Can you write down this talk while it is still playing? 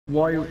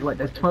why, like,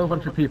 there's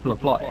 1,200 people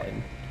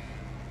applying,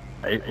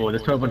 right? Or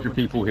there's 1,200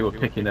 people who are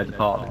picking their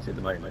departments at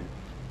the moment.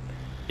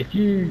 If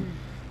you're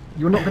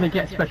not going to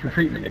get special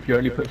treatment if you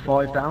only put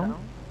 5 down.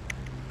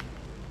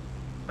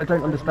 I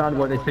don't understand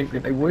why they think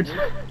that they would.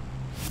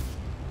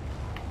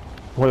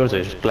 What you want to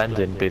do is just blend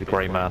in, be the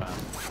grey man.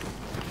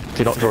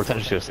 Do not draw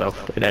attention to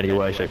yourself in any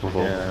way, shape or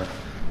form. Yeah.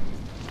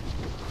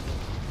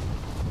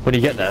 When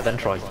you get there, then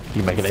try,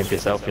 you make a name for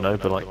yourself, you know,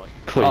 but like,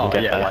 before you can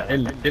get there.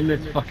 Like, in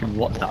this fucking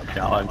WhatsApp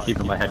chat, I'm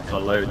keeping my head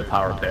below the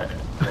parapet.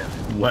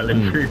 Well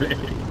and truly.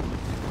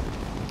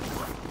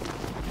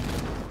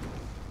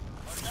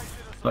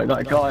 Like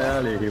that guy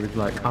earlier, he was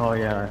like, oh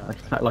yeah, I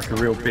just act like a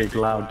real big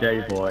loud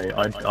gay boy.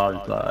 I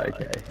was like,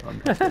 okay, I'm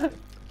just gonna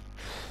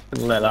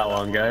let that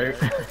one go.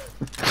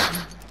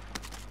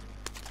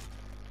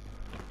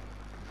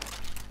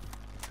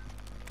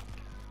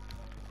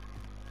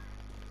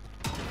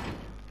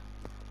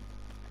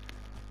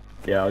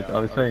 Yeah, I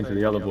was saying to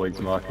the other boys,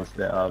 Marcus,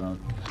 that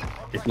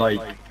it's like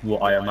what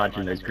I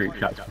imagine those group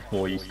chats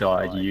before you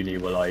started uni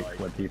were like,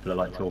 when people are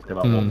like talking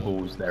about what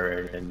pools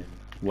they're in and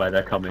where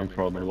they're coming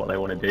from and what they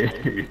want to do.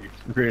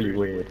 It's really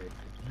weird.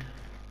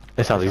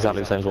 It sounds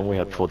exactly the same as one we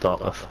had before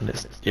Dartmouth, and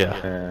it's,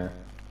 yeah.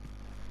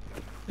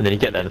 And then you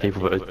get there and the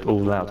people that are all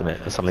loud in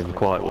it are suddenly the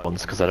quiet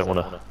ones because they don't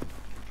want to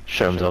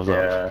show themselves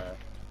up.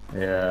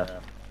 Yeah.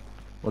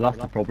 Well, that's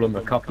the problem.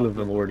 A couple of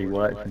them already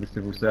worked for the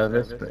civil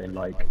service, but in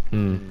like,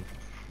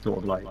 sort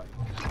of like,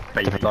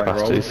 baseline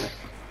roles.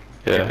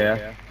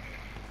 Yeah.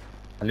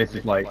 And this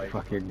is like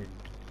fucking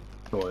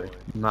sort of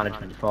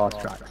management fast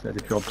track, so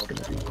the job's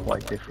going to be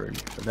quite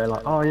different. But they're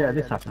like, oh yeah,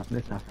 this happens and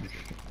this happens.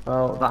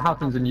 Well, that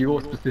happens in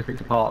your specific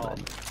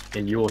department,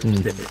 in your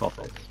specific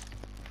office.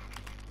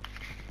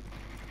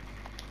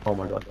 Oh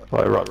my god.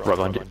 Right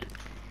behind you.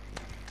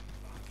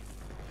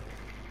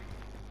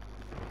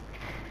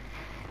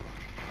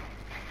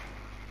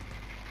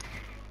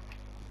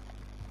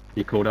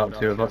 You called out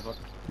 2 of us.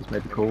 He's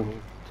made the call.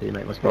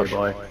 Teammate must go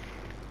by.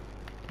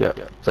 Yeah.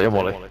 So you're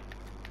Molly.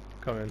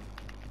 Come in.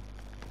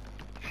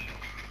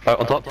 Oh,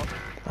 on top?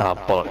 Ah,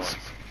 bollocks.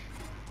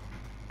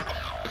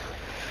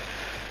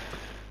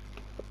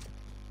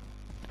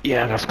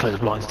 Yeah, I have to close the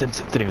blinds,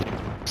 didn't even...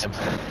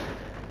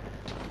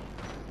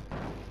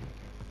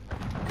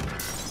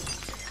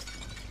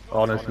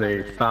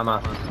 Honestly,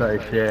 FAMAS is so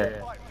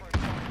shit.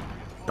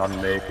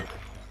 Done me.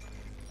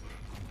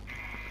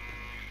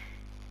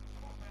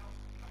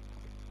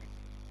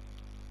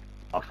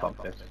 Oh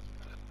fuck this.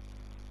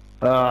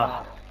 If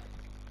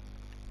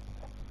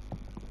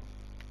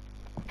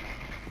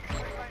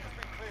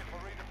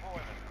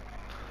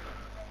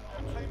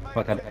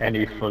I'd had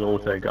any full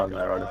auto gun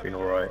there, I'd have been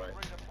alright.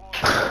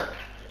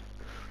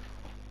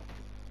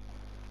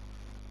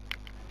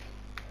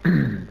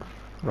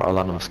 Right, I'll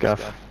land on the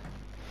scav.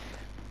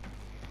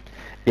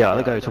 Yeah,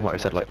 the guy who talking about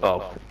it said like,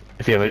 oh,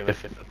 if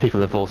people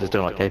in the forces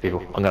don't like gay people,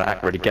 I'm going to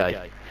act really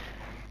gay.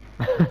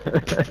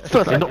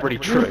 Firstly, not really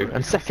true,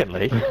 and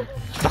secondly,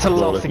 that's the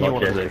last thing you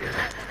want to do.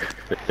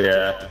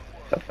 Yeah.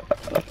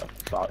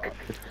 Fuck.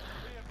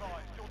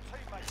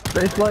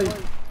 But it's like,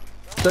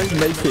 don't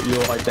make it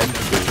your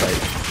identity,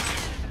 like.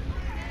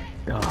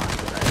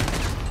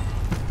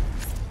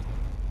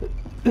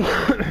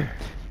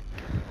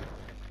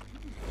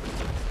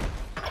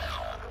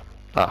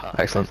 Ah,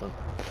 excellent.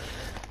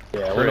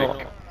 Yeah, we're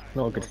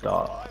not a good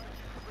start.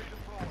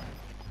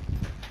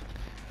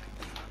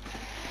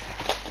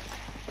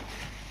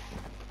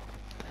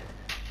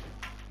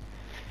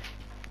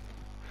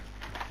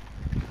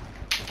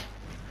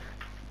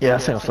 Yeah,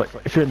 it sounds like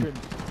if you're in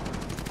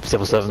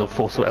civil service or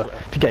force or whatever,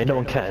 if you're gay, no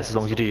one cares as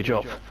long as you do your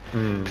job. If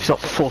you start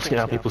forcing it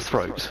down people's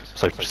throats,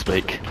 so to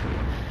speak,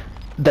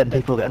 then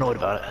people get annoyed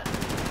about it.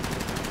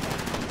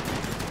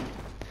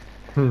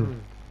 I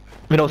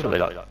mean, ultimately,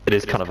 like, it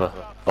is kind of a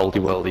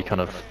oldie-worldy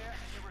kind of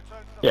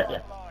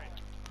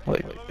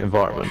like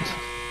environment.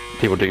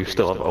 People do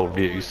still have old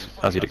views,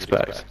 as you'd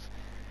expect.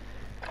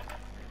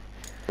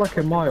 Like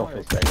in my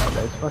office,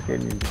 there's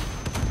fucking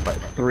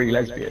like 3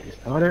 lesbians,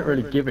 and I don't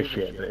really give a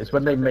shit. But it's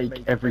when they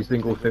make every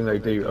single thing they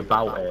do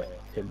about it,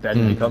 it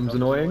then becomes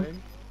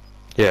annoying.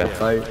 Yeah.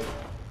 Like,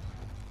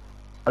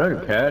 I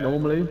don't care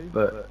normally,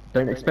 but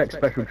don't expect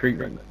special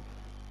treatment.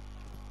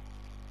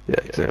 Yeah,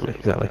 exactly.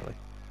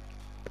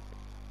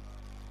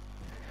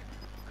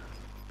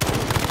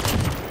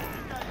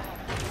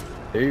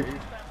 Dude.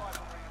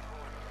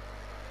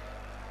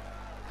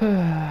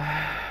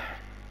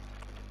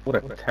 What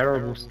a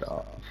terrible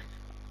start.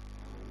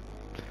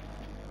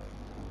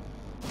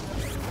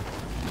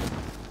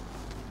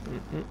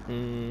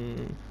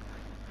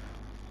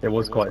 It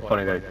was quite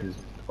funny though, because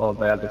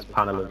they had this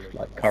panel of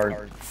like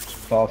current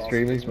fast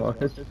streamers,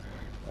 Marcus,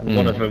 and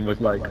one of them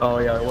was like, "Oh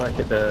yeah, I work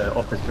at the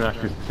Office for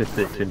National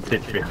Statistics in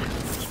Titchfield,"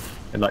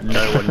 and like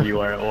no one knew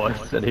where it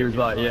was, and he was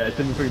like, "Yeah, it's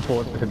in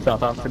Portsmouth in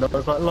Southampton." I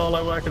was like, "Lol,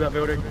 I work in that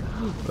building."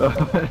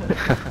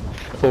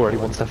 Already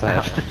one step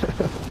ahead.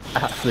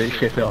 Absolute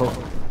shithole.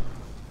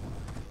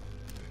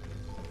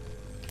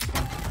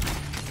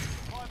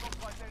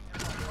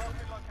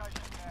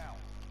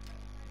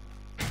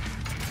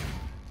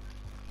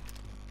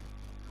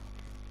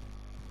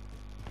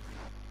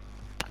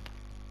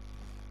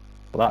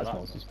 that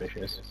smells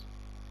suspicious.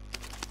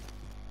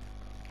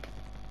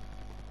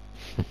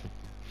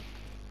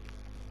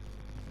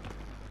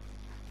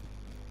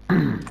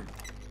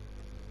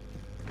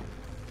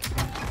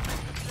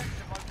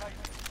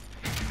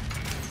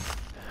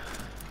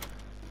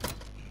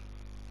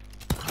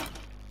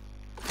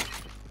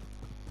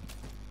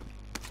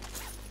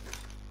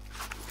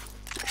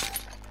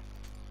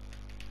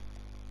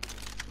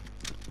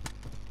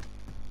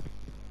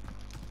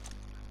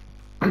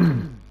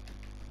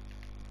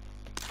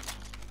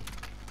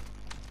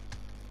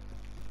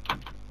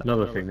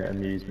 Another thing that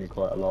amused me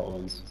quite a lot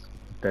was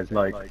there's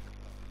like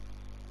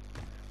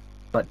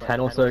 10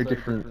 or so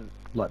different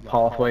like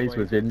pathways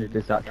within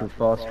this actual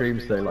fast stream.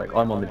 So like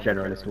I'm on the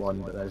generalist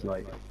one, but there's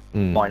like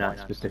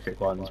finance specific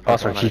ones. Oh,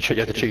 sorry, you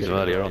had to choose them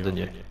earlier on, didn't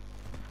you?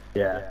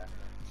 Yeah.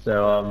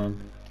 So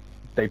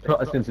they put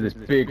us into this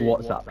big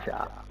WhatsApp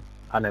chat,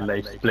 and then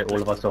they split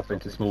all of us off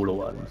into smaller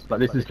ones. But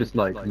this is just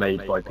like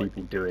made by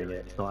people doing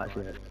it. It's not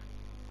actually.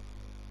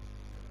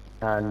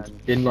 And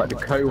in like the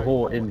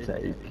cohort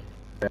intake,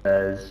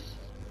 there's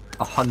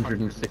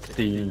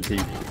 116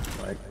 people,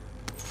 right?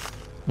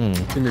 In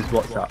this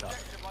WhatsApp.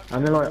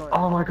 And they're like,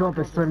 oh my god,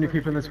 there's so many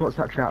people in this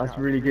WhatsApp chat, that's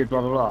really good, blah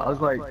blah blah. I was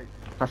like,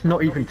 that's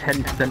not even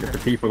 10% of the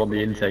people on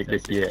the intake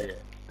this year.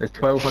 There's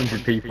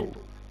 1,200 people.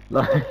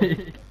 Like,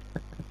 they're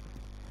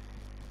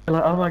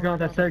like, oh my god,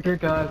 that's so good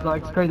guys,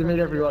 like, it's great to meet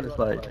everyone. It's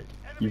like,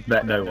 you've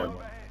met no one.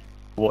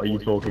 What are you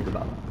talking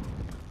about?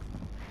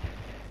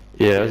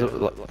 Yeah, it was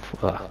like,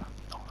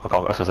 I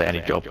was gonna say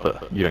any job,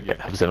 but you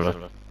don't have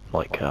similar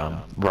like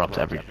run-up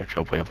to every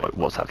job where you have like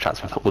WhatsApp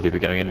chats with all the people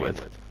going in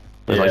with.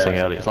 But like saying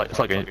earlier, it's like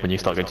when you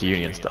start going to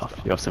uni and stuff,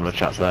 you have similar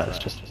chats there. It's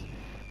just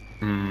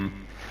all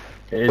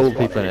the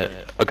people in it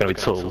are going to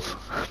be tools,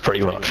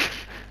 pretty much.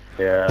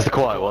 Yeah. It's the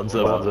quiet ones,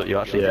 the ones that you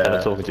actually end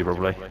up talking to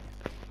probably.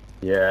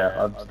 Yeah,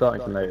 I'm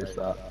starting to notice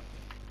that.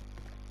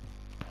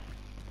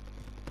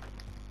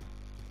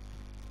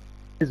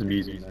 It's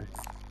amusing though.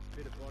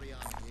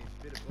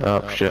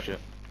 Oh shit.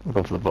 I've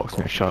gone for the box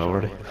and it's shot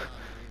already.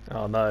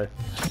 Oh no.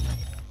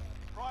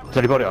 Is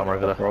there any body armor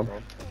over there?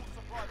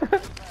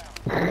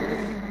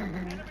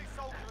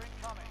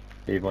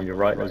 Eve, on your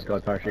right, there's a guy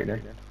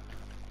parachuting.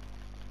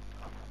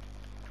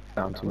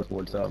 Down towards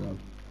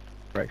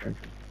direction.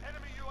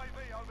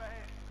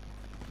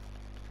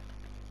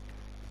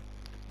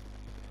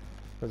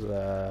 There's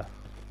a...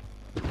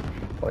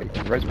 Oh, you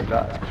can raise with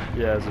that.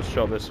 Yeah, there's a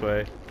shot this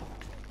way.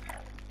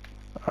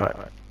 Alright.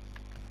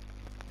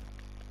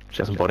 She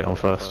has some body on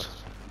first.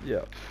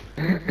 Yeah.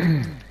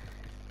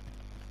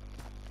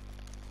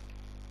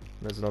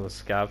 There's another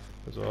scav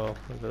as well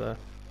over there.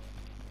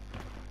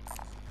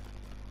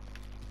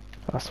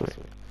 That's sweet.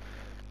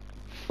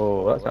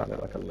 Oh, that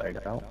sounded like a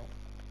loadout.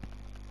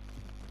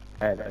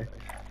 Hello.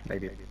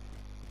 Maybe.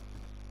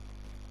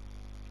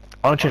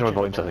 I want to change my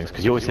volume settings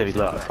because you always say these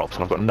loadout drops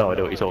and I've got no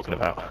idea what you're talking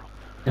about.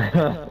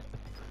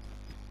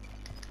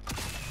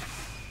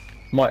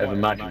 Might have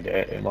imagined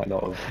it, it might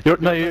not have.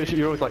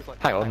 You're always like,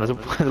 hang on, there's a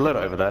loadout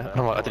over there. And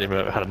I'm like, I didn't even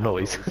know it had a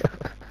noise.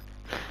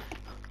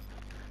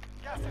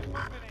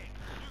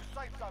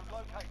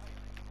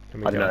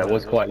 I don't know, it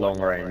was quite long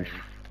range.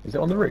 Is it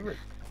on the roof?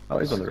 Oh,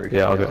 it is on the roof.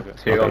 Yeah, I'll go.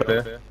 Two up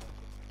there.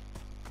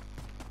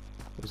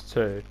 There's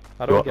two.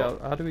 How do we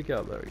get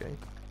up, there again?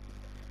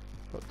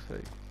 Fuck's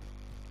sake.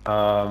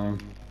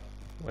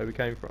 Where we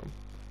came from?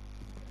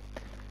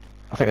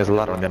 I think there's a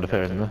ladder on the end of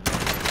here, isn't there?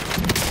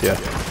 Yeah.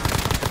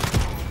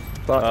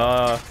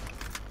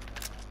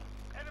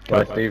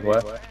 Where, Steve,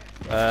 where?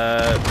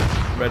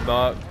 Red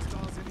mark.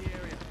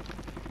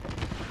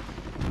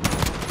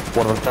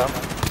 One of them down.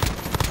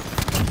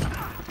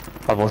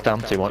 Other one's down,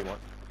 2-1.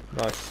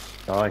 Nice.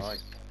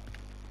 Nice.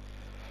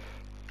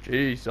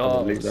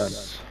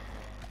 Jesus.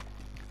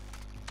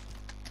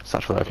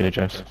 Search for that if you need,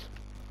 James.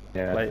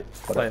 Yeah.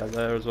 Play up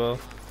there as well.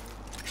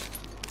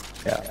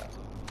 Yeah.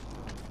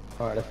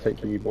 Alright, let's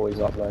take you boys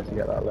up there to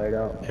get that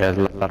loadout. Yeah,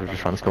 the ladder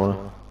just around this corner.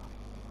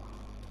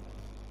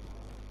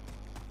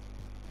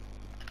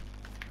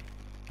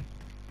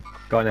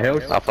 Guy in the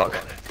hills? Ah, fuck.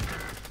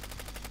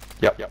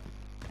 Yep. Did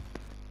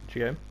you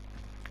get him?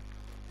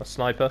 A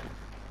sniper.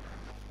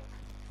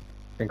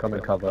 I think I'm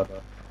in cover.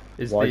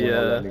 Is Why the you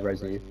not let me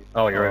raise you?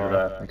 Oh, you're over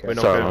there. Okay. We're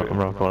not Sorry, gonna, I'm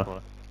around the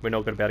corner. We're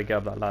not going to be able to get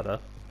up that ladder.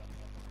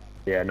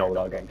 Yeah, not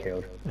without getting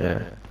killed.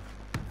 Yeah.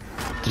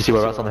 Did you see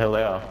where else on the hill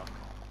they are?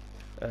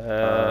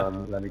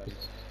 Let me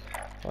just,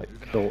 like,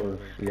 sort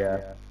of,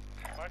 yeah.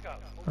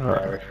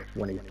 Alright.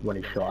 When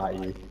he shot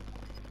at you.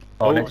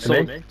 Oh, next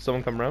to me?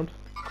 Someone come round.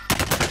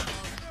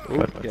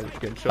 Ooh,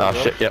 getting shot.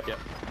 Oh shit, yep.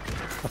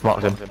 I've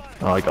marked him.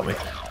 Oh, he got me.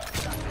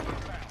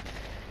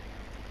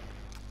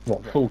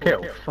 What, full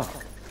kill?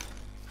 Fuck.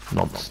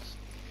 Nonsense.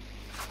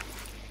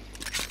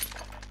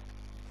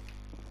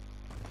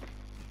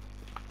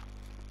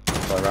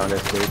 Go around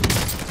this dude.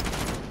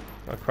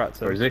 I cracked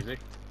him. Where is he?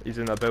 He's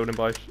in that building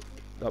by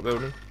that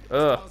building.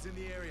 Ugh.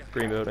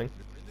 Green building.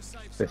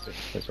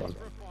 This one.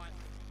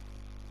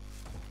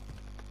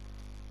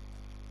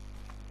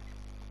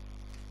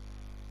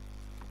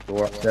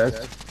 Door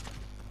upstairs.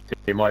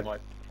 He might.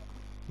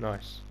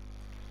 Nice.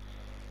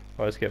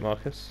 Right, let's get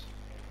Marcus.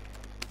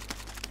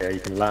 Yeah, you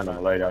can land on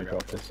the loadout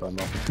drop this time,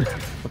 Marcus.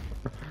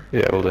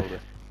 Yeah, we'll do. Can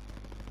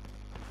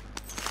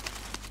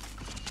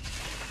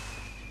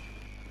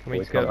we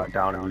Always come go? back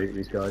down and loot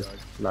these guys.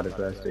 Ladder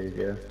first, Steve,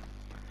 yeah.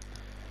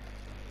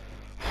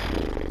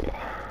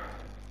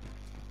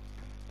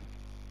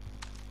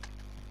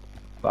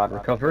 Bad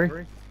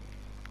recovery.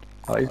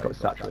 Oh, he's got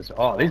satchels.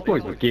 Oh, these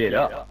boys were geared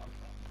up.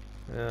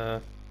 Yeah.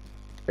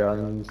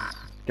 Guns,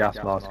 gas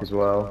mask as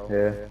well,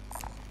 here.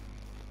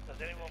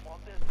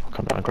 I'll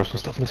come down and grab some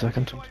stuff in a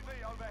second.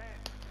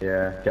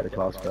 Yeah, get the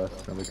class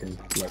first, then we can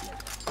look.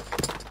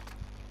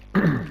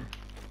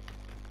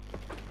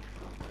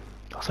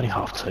 That's only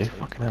 2:30,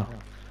 fucking hell.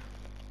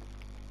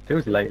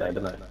 Feels late though,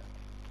 doesn't it?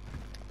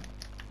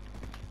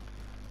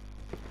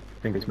 I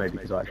think it's maybe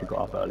because I actually got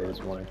up early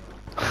this morning.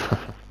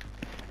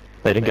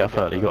 They didn't get up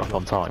early, you got up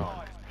on time.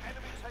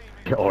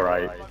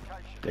 Alright,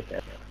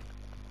 dickhead.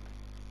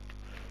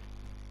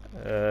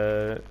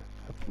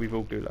 We've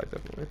all gulagged,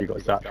 haven't we? You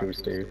got satchels,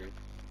 Steve.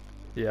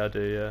 Yeah, I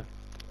do, yeah.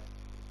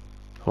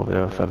 Probably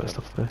have a fair bit of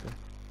stuff there.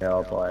 Yeah,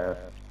 I'll buy a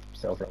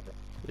selfie.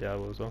 Yeah, I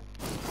will as well.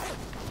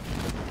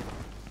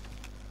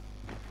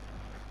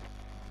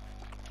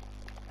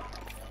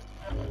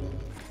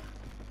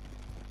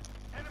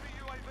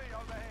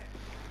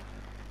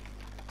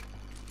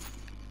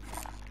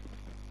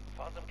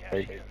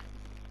 Hey.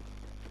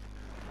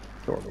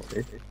 Sure, we'll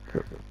see.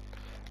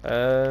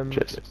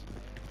 Cheers.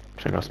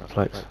 Check out some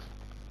plates.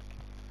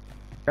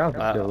 Gaz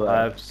is still there.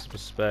 I have some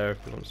spare if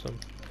you want some.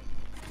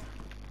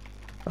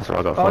 That's what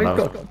I got Oh, for he's now.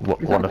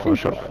 got- Wonderful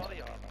he's got a shot.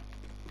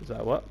 Is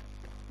that what?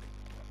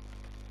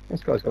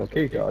 This guy's got a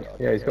key card.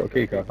 Yeah, he's got a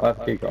key card. I have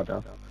a key card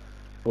now.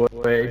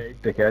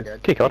 Wait, dickhead.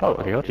 Keycard, oh,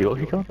 keycard. You got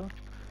a keycard?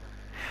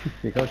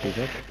 Key card, key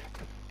card.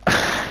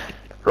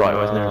 Right,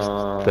 where's the nearest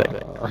thing?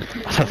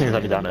 I don't think there's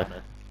any down there.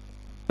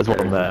 There's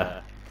one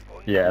there,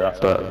 Yeah, that's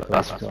but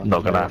that's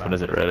not going to happen,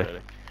 is it really?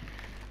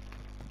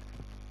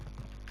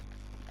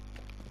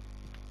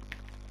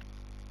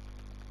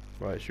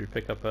 Right, should we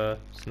pick up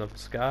another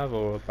scav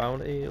or a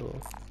bounty or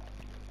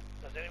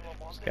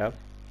scav?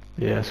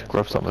 Yes,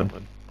 grab something.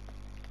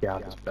 Yeah,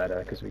 that's better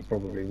because we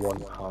probably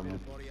want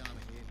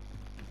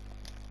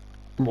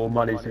more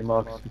money so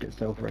Marcus can get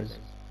self-res.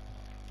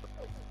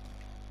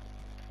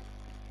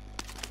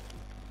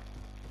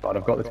 But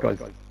I've got this guy's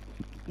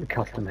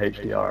custom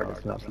HDR and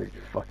it's an absolute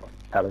fucking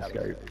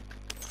telescope.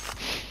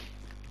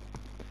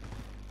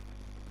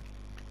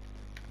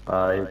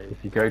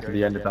 If you go to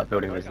the end of that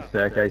building, there's a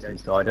staircase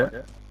inside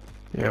it.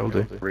 Yeah, we'll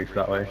do. Roof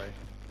that way.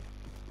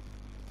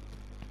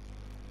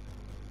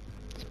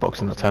 It's box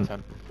in the tent.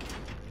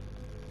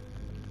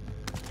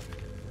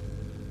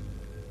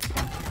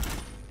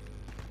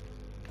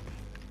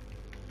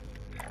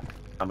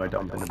 Ammo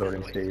dump in the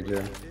building, Steve,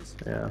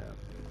 yeah.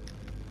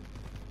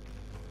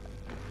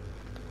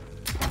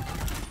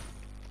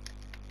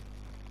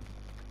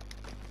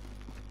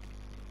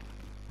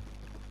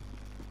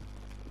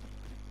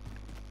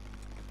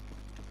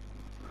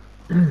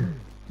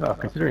 Oh,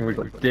 considering we've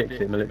got dicks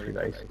in military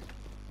base.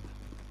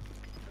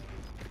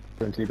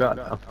 Doing too bad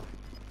now.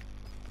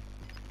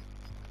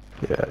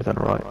 Yeah, is that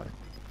right?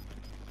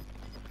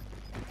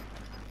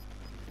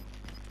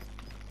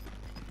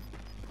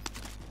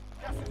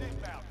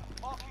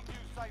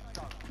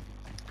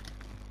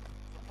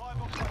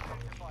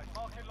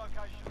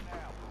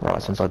 Right,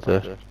 it's inside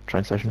the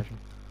train station.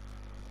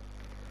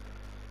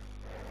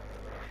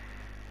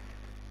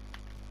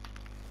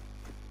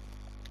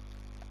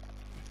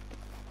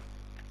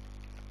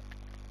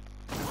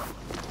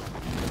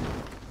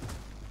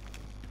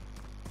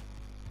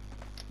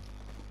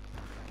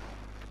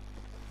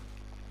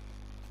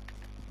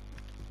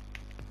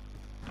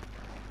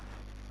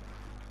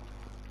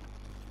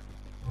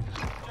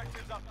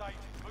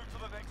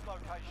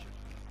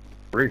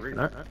 Roof,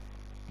 no?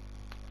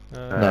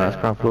 No, it's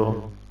ground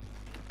floor.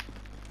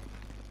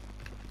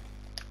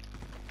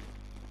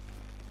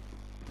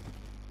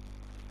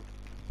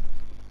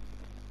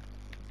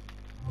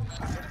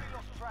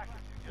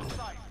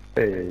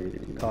 Hey.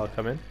 Car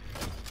come in.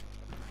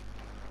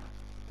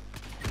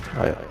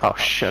 Oh, yeah. Oh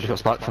shit, I got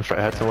sniped from straight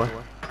ahead somewhere.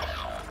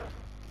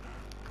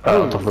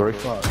 On top of the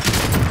roof.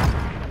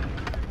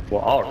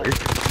 What, our roof?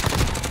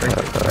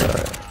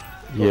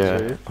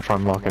 Yeah, I'll try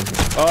and mark him.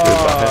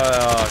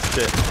 Oh,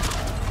 shit.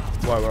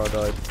 Why were I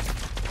died?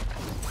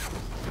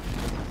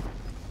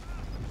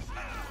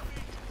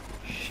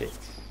 Shit.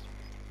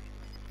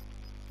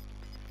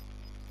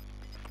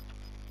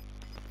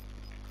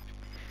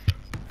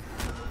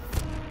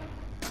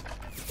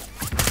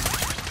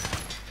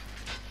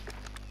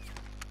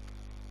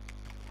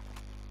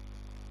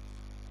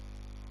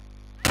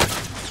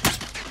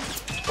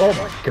 Oh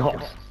my god!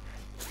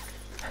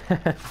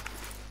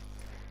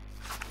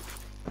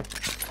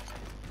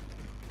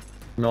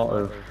 Not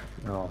of...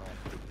 oh.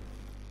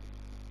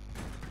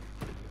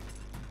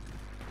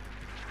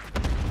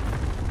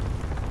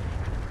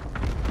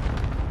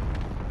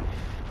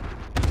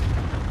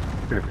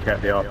 Could have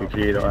kept the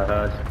RPG that I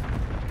had.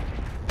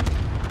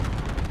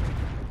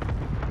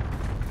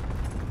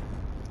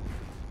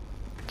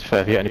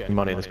 fair, if you get any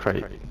money in this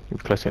crate, you're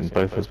close getting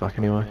both of us back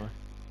anyway.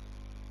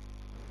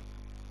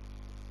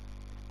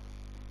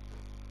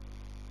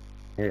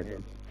 Yeah.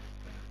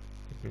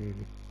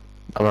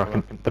 I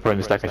reckon they're probably in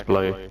the staircase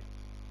below you.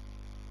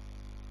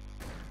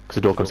 Because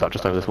the door comes out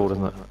just over this wall,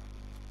 doesn't it?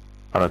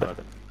 I know that.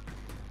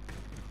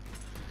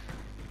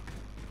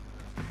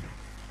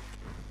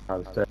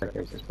 Oh, the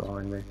staircase is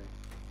behind me.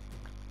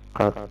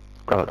 Grab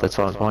that dead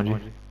silence behind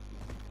you.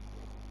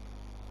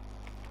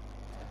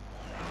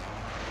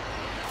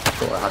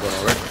 Thought I had one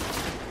already.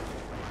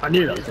 I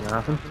knew that was going to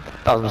happen.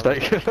 That was a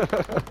mistake.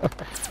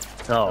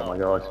 Oh my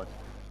god.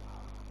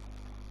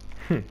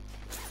 I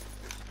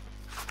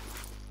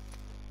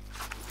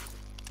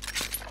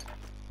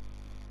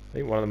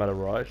think one of them had a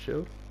riot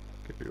shield.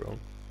 Could be wrong.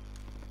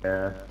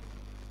 Yeah.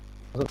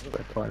 I was going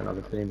to find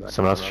another team.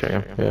 Someone else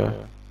shooting, yeah.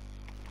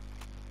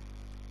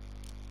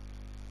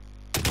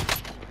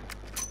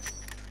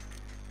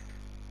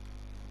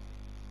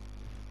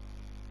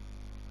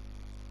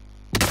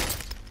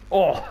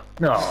 Oh!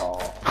 No.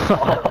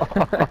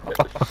 I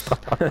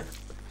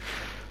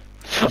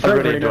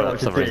really enjoy that for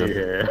some reason.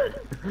 Here.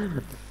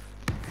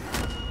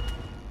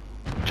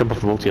 Jump off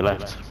the wall to your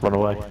left, run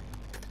away.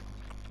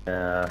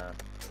 Yeah.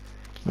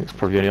 It's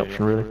probably the only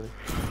option really.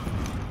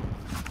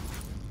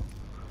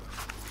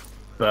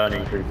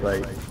 Burning through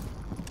plate.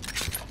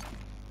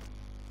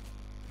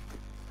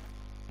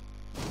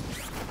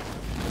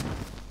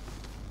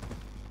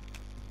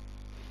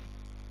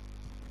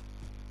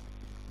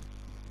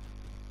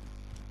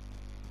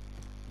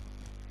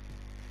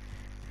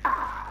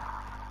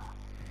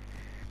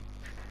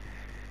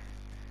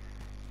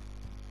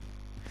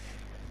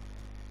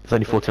 There's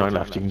only 49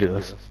 left, you can do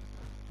this.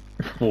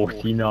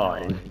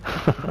 49.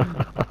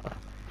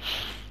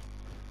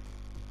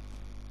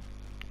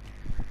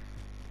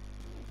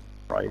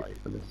 Right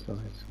for this size.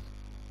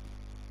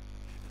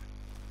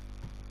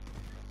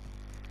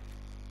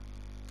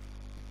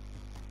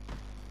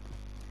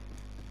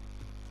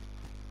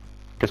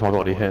 Guess my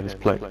body here, this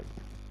plate.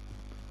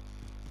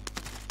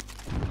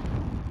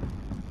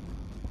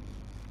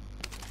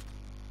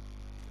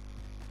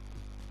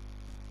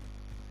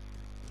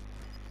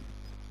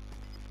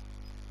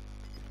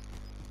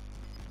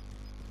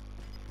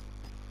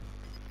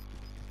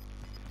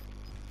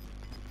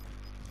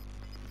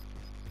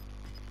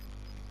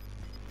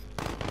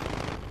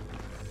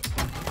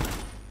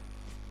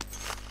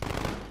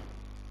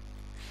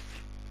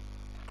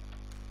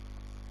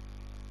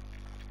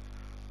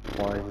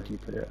 Why would you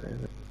put it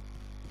in?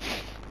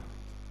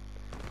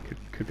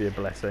 Could be a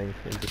blessing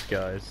in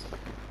disguise.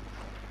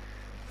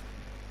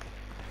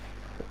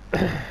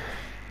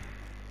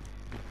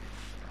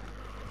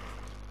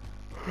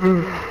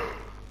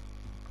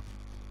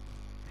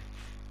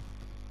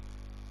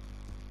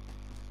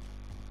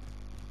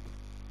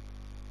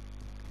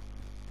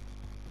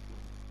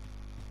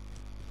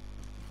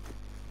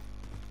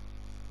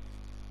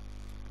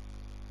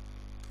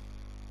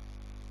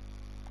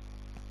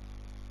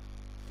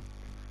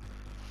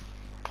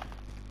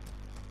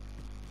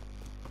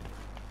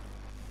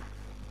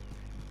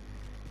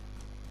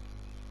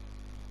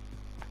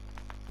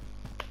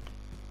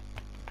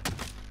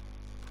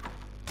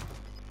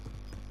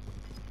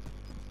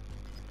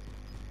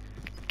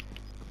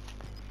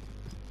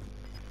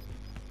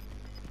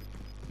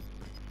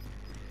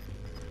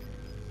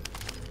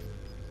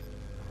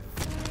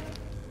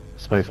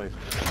 Smooth.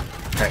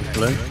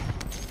 Excellent.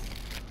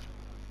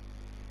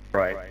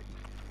 Right.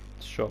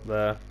 Shop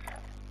there.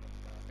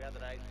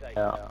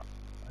 Yeah.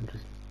 I'm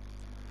just...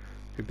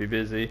 Could be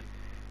busy.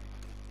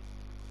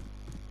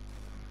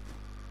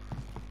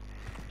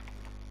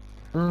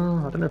 I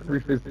don't know if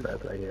roof is the better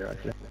play here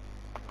actually.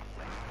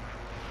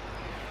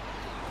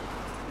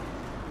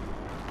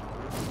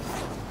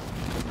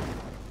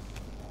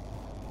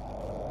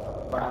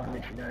 What happened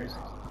if she knows?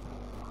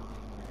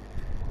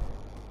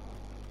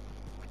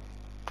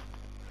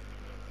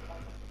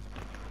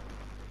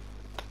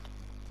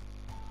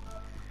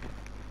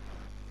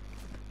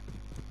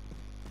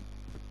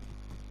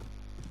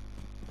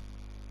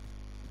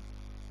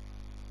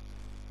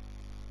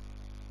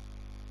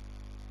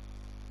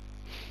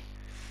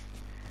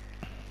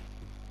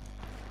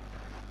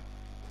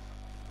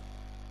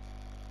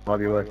 Might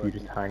be worth you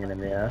just hanging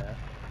in the air.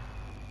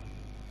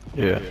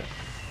 Yeah.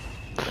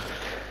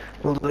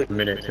 It's a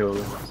minute till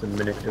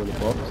the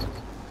box.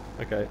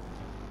 Okay.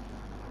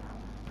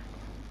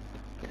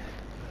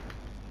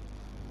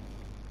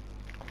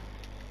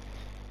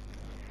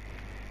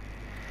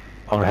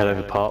 I'm gonna head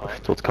over the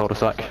park towards the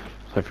cul-de-sac,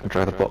 so if we can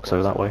drag the box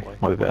over that way,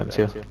 might be a bit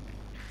emptier.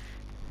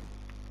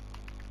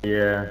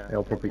 Yeah,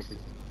 it'll probably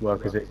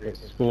work as it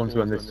spawns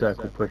when this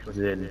circle pushes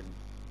in.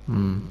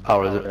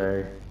 Oh, is it?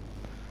 So,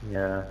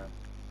 yeah.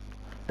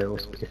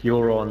 If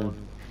you're on...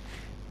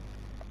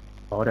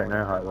 Oh, I don't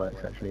know how it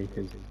works actually,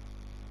 because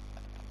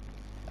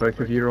both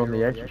of you are on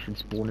the edge, it should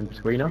spawn in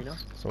between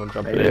us. Someone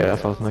jump Yeah, in.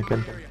 that's what I was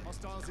thinking.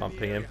 Can't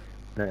ping him.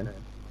 No.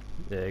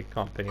 Yeah, you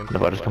can't ping him. No,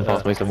 but I just come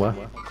past me somewhere.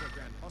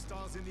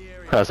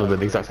 Someone doing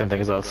the exact same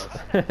thing as us.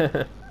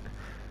 I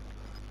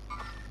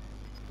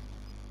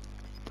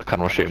kinda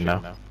wanna shoot him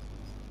now.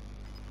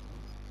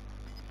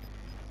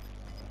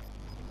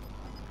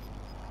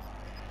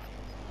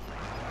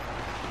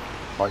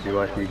 Might be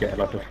worth you getting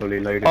like a fully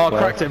loaded Oh, I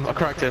player. cracked him, I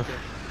cracked him.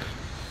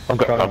 I'm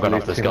going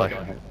after this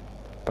guy.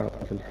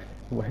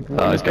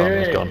 Oh, he's gone,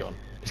 he's gone.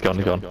 He's gone,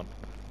 he's gone.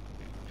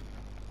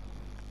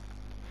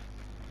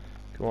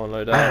 Come on,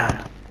 load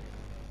out.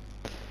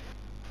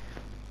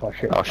 Oh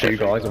shit, Oh shit, two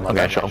guys on my I'm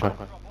left. getting shot, I'm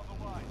going.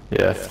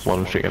 Yeah, one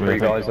of them shooting at me. Three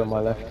guys on my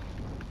left.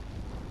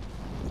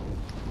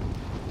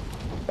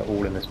 They're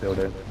all in this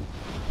building.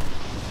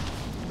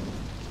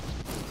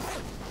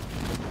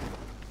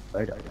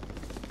 Load out.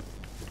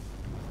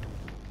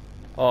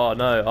 Oh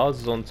no, ours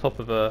is on top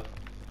of a...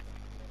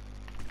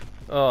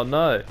 Oh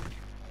no.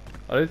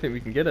 I don't think we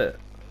can get it.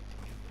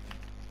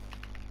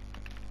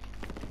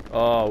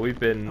 Oh, we've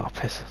been... Oh,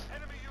 piss.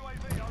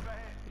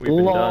 We've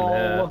been done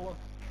here.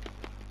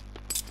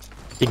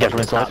 You can get from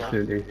inside.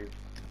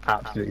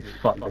 Absolutely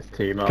fuck this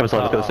team up. Come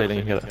inside, look at the ceiling,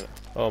 you can get it.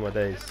 Oh my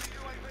days.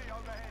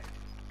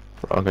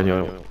 Right, I'm going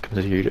to come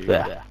to you,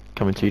 there.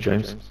 Coming to you,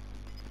 James.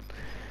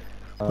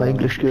 My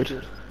English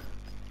good.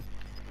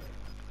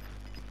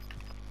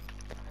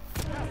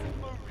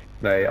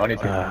 Mate, I need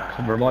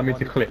to remind me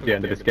to clip the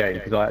end of this game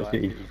because I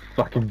absolutely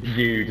fucking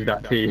viewed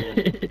that team.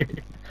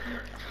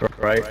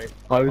 Right?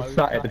 I was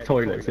sat at the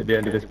toilets at the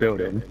end of this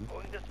building.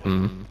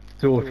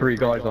 Saw three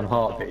guys on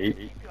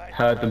heartbeat.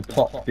 Heard them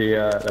pop the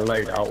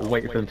loadout,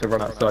 wait for them to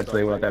run outside so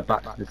they were at their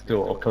backs to this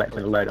door,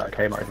 collecting the loadout.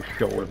 Came out and just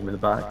shot all of them in the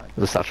back.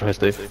 There's a satchel here,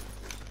 Steve.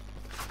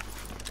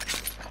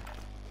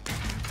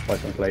 Buy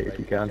some plate if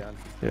you can.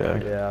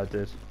 Yeah. Yeah, I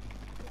did.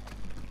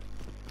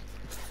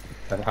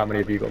 And how many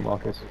have you got,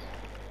 Marcus?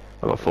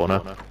 I've got 4 now.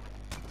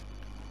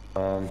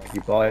 Can you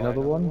buy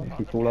another one if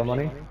you call our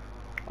money?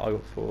 I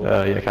got 4.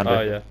 Yeah, can do.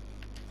 Oh yeah.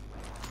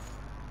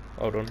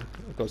 Hold on.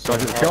 I've got Guys some.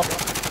 at the shop?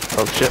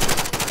 Oh shit.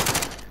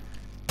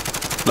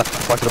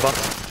 Left, right to the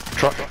bus.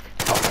 Truck.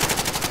 Oh.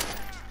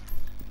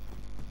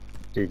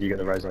 Dude, you get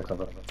the rose on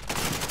cover.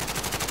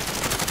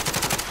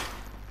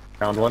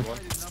 Found one.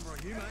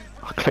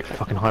 I clicked the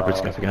fucking hybrid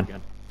scope again.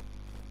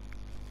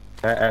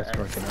 Air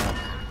striking out.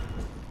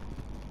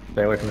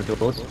 Stay away from the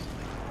doors.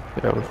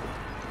 Yeah, well,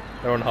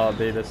 They're on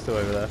heartbeat, they're still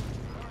over there.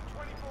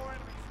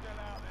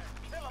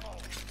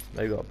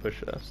 They got to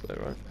push us though,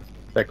 right?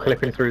 They're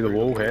clipping through the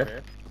wall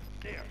here.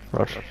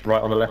 rush.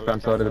 Right on the left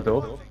hand side of the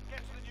door.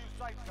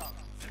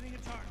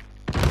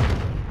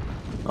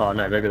 Oh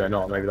no, maybe they're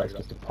not. Maybe that's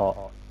just a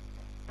pot.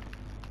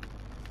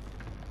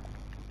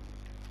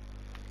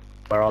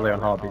 Where are they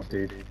on heartbeats,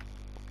 dude?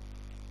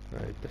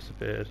 They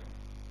disappeared.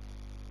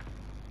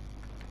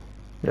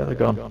 Yeah, they're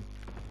gone. Don't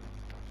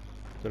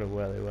know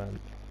where they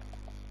went.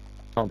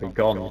 Can't be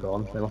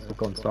gone. They must have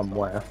gone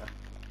somewhere.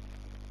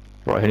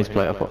 Right, who needs to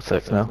play? I've got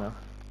 6 now.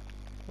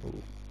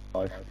 Ooh,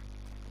 5.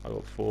 I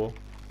got 4.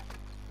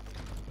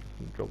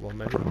 Drop one I'll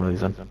maybe. drop one of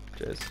these in.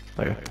 Cheers.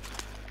 Okay.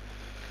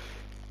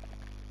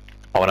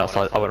 I went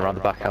outside, I went around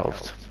the back out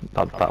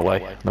of that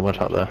way, and then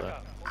went out there.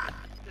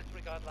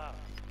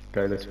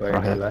 Go this way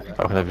Right to the here. left.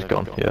 Okay, they've just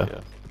gone,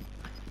 yeah.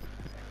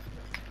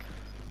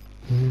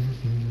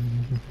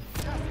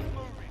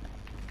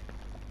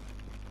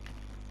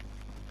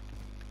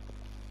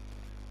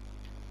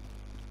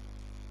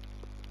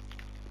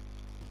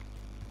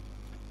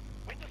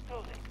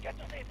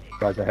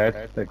 Guys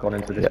ahead, they've gone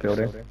into this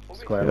building.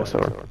 Square Yeah, left.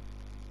 sorry.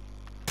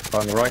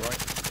 On the right.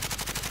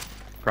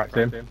 Cracked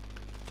him.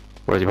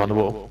 Where is he, behind the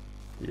wall?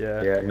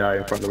 Yeah. Yeah, no,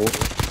 in front of the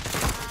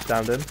wall.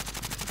 Downed him.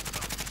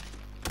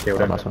 Killed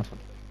Oh, him. nice one.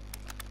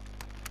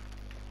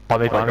 Might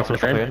be behind us on the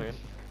shop Okay. again.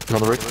 He's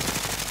on the roof.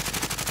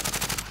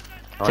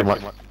 Team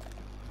Nice. right.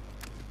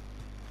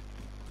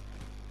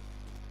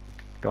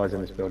 Guys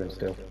in this building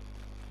still.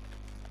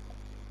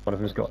 One of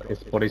them's got, his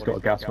body's got a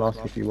gas mask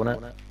if you want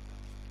it.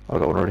 I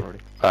got one already.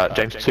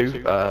 James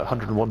 2,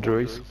 101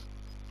 Druids.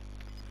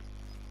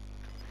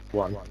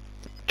 1.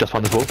 Just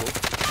behind this wall.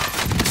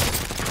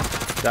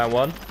 Down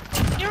one.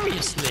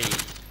 Seriously?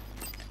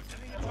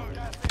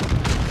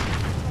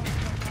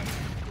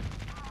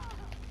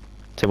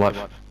 Team wipe.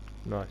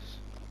 Nice.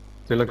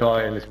 Still a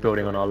guy in this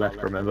building on our left,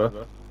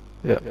 remember?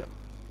 Yeah.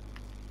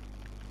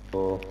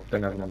 Or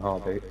don't have him on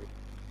heartbeat.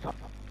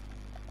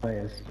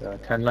 There's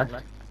 10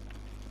 left.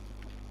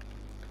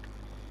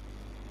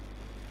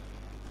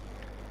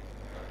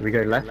 Do we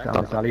go left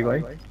down this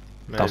alleyway?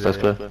 Maybe. Downstairs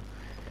clear.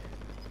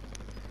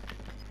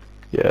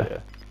 Yeah.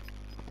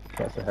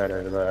 That's the head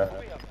over there.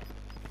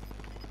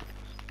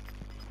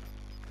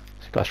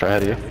 Guy straight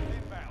ahead of you.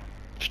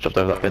 Just jumped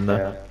over that bin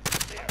there.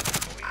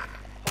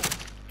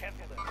 Yeah.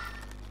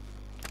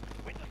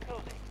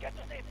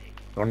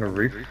 On the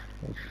roof.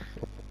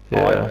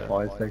 Yeah.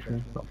 Fire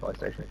station. Not fire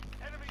station.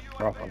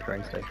 We're up on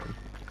train station.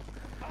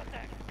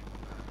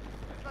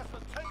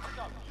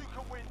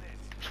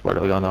 Just where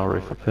do we go on our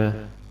roof up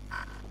here?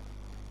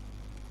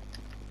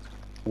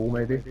 Wall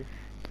maybe?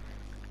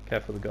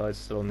 Careful, the guy's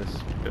still on this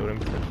building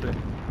potentially.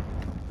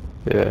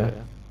 Yeah.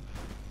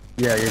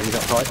 Yeah, he's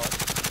up high.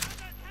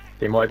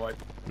 Team wide.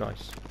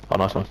 Nice. Oh,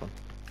 nice one.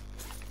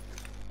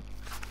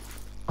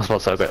 I was about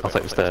to say, okay, I'll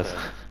take the stairs.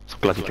 So I'm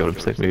glad you killed him,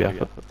 Steve. Maybe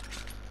after.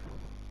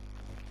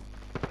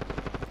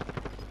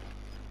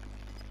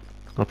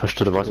 I'll push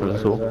to the right of the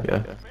door.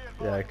 Yeah.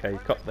 Yeah, okay.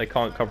 They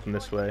can't come from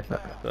this way,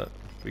 but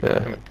we Yeah.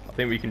 can I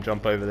think we can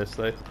jump over this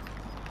though.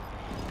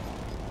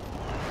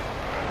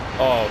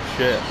 Oh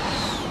shit.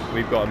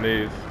 We've got to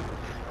move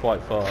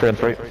quite far. 3 and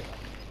 3.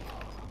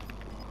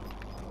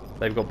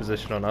 They've got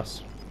position on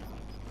us.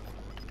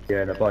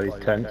 Yeah, they're by these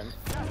tents.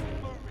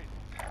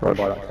 Right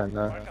by that tent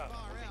there.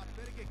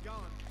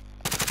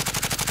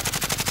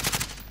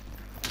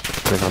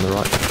 Going on the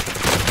right.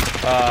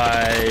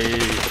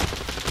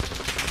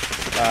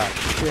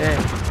 Shit.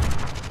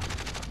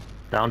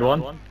 Downed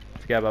one.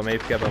 Forget about me,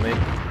 forget about me.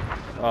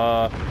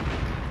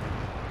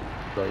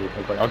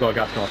 I've got a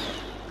gas mask.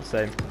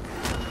 Same.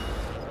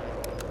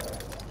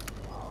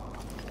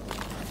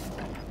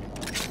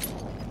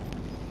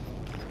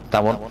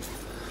 Down one.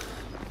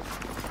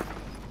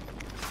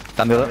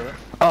 Down the other.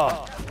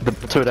 Oh! The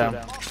 2 are down.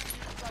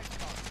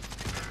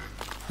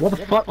 What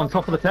the fuck? On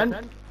top of the tent?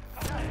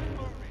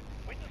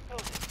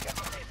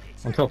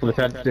 On top of the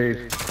tent,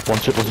 dude. One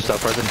just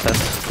outside the tent.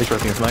 He's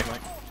working with mate.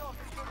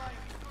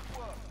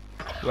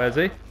 Where's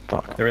he?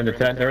 Fuck. They're in the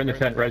tent,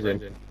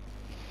 resin.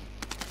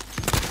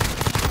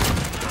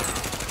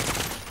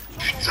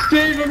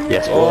 Stephen!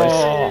 Yes, boys.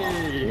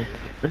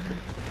 Oh.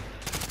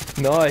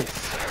 Nice.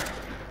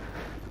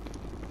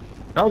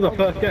 That was our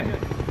first game.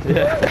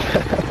 Yeah.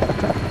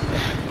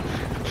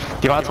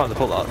 The amount of time to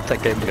pull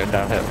that game to go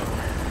downhill.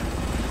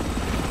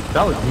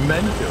 That was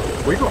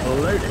mental. We got a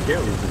load of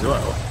kills as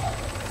well.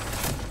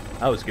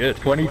 That was good.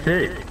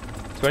 22.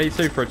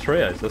 22 for a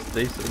trio, so that's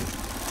decent.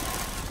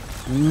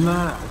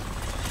 Mad.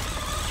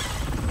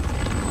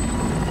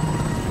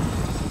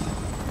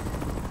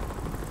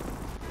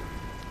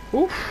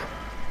 Oof.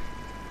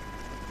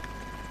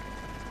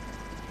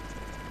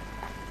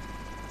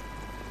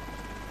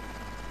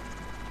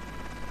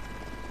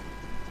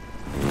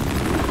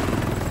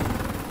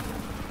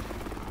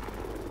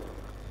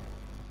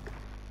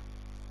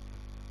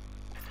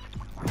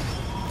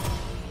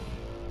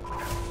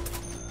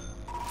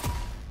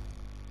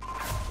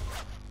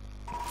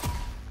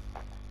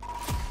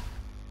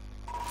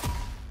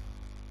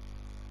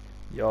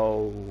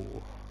 Yo.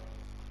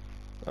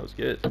 That was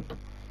good.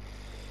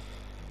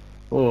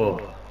 Oh.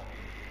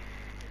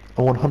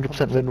 A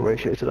 100% win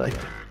ratio today.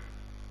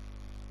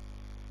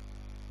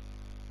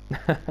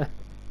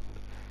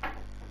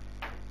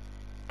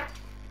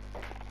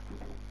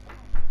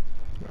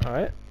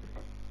 Alright.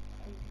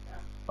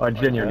 I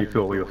genuinely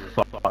thought we were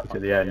fucked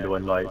at the end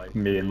when like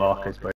me and Marcus both